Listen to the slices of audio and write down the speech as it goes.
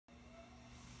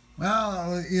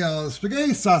Well, the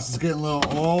spaghetti sauce is getting a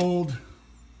little old.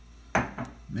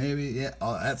 Maybe, yeah.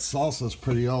 Oh, that salsa's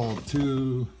pretty old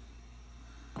too.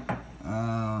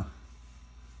 Uh,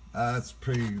 that's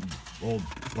pretty old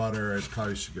butter. I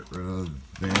probably should get rid of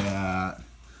that.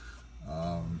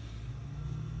 Um,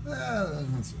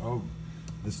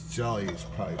 this jelly is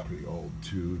probably pretty old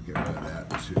too. Get rid of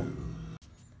that too.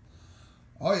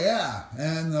 Oh yeah,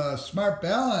 and the Smart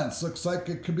Balance looks like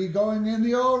it could be going in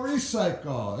the old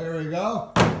recycle. There we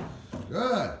go.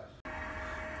 Good.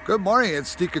 Good morning,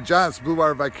 it's Deacon John's Blue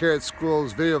Water Vicarious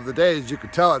Schools video of the day. As you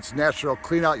can tell, it's National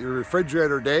Clean Out Your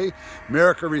Refrigerator Day,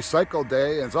 America Recycle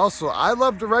Day, and it's also I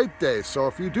Love to Write Day. So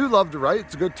if you do love to write,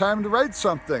 it's a good time to write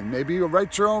something. Maybe you'll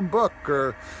write your own book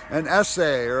or an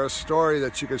essay or a story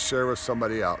that you could share with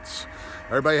somebody else.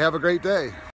 Everybody have a great day.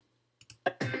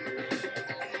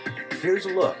 Here's a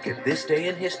look at this day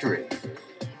in history.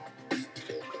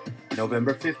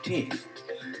 November 15th.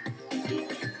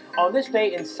 On this day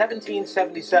in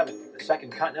 1777, the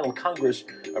Second Continental Congress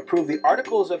approved the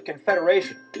Articles of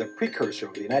Confederation, the precursor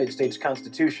of the United States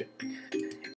Constitution.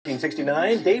 In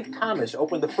 1869, Dave Thomas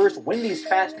opened the first Wendy's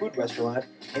fast food restaurant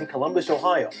in Columbus,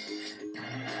 Ohio.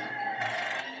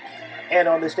 And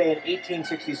on this day in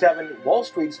 1867, Wall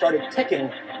Street started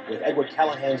ticking with Edward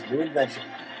Callahan's new invention.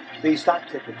 The stock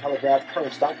ticker telegraphed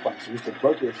current stock prices to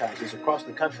brokerage houses across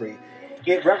the country.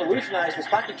 It revolutionized the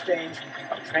stock exchange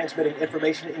by transmitting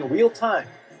information in real time,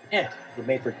 and it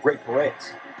made for great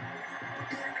parades.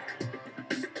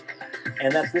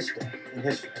 And that's this day in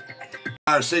history.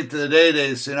 Our saint of the day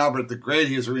is St. Albert the Great.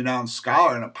 He is a renowned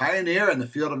scholar and a pioneer in the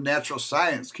field of natural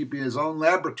science, keeping his own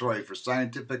laboratory for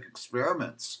scientific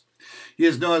experiments. He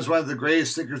is known as one of the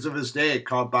greatest thinkers of his day,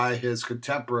 called by his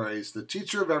contemporaries the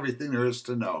teacher of everything there is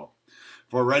to know,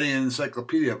 for writing an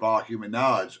encyclopedia of all human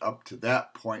knowledge up to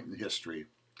that point in history.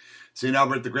 St.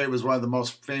 Albert the Great was one of the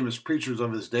most famous preachers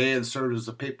of his day and served as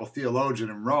a papal theologian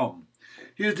in Rome.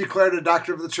 He was declared a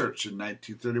doctor of the church in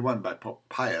 1931 by Pope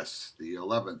Pius XI.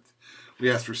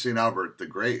 We ask for St. Albert the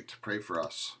Great to pray for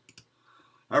us.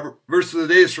 Our verse of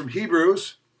the day is from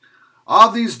Hebrews. All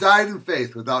these died in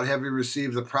faith without having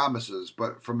received the promises,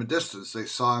 but from a distance they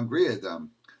saw and greeted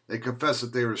them. They confessed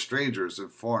that they were strangers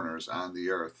and foreigners on the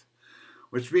earth.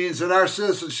 Which means that our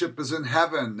citizenship is in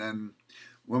heaven, and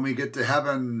when we get to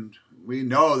heaven, we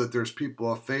know that there's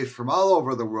people of faith from all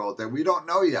over the world that we don't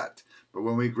know yet. But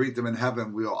when we greet them in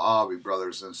heaven, we'll all be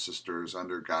brothers and sisters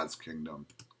under God's kingdom.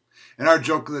 And our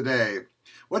joke of the day,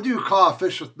 what do you call a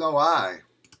fish with no eye?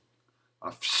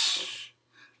 A fish.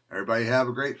 Everybody have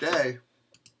a great day.